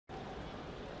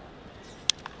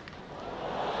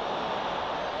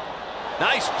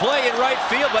Nice play in right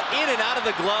field, but in and out of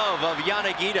the glove of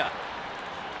Yanagita.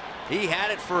 He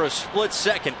had it for a split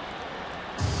second,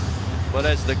 but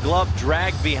as the glove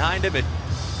dragged behind him, it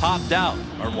popped out.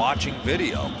 Are watching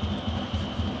video.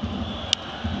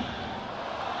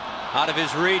 Out of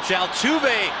his reach,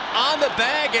 Altuve on the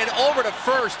bag and over to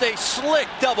first. A slick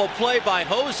double play by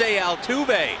Jose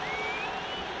Altuve.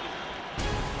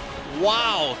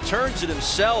 Wow, turns it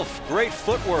himself. Great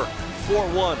footwork.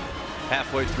 4-1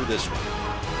 halfway through this one.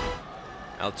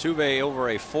 Altuve over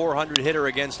a 400 hitter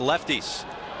against lefties.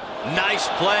 Nice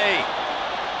play.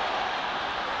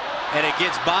 And it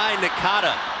gets by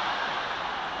Nakata.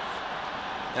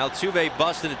 Altuve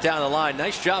busted it down the line.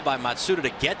 Nice job by Matsuda to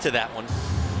get to that one.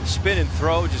 Spin and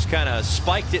throw, just kind of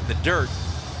spiked it in the dirt,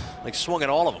 like swung at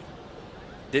all of them.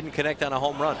 Didn't connect on a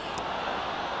home run.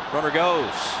 Runner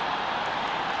goes.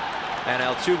 And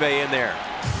Altuve in there.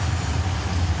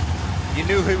 You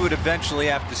knew he would eventually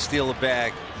have to steal a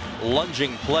bag.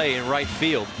 Lunging play in right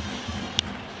field.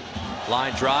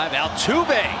 Line drive,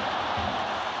 Altuve.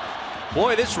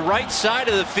 Boy, this right side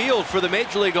of the field for the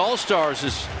Major League All-Stars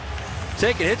is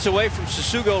taking hits away from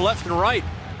Susugo left and right.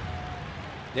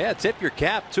 Yeah, tip your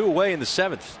cap. 2 away in the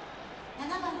 7th.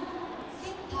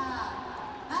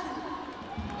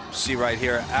 See right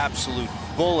here, absolute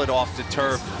bullet off the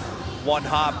turf. One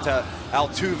hop to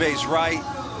Altuve's right.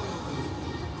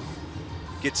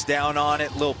 Gets down on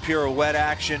it, little pirouette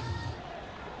action.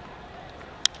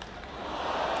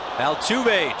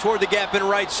 Altuve toward the gap in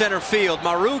right center field.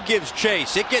 Maru gives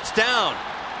chase. It gets down.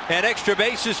 And extra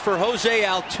bases for Jose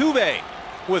Altuve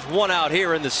with 1 out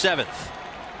here in the 7th.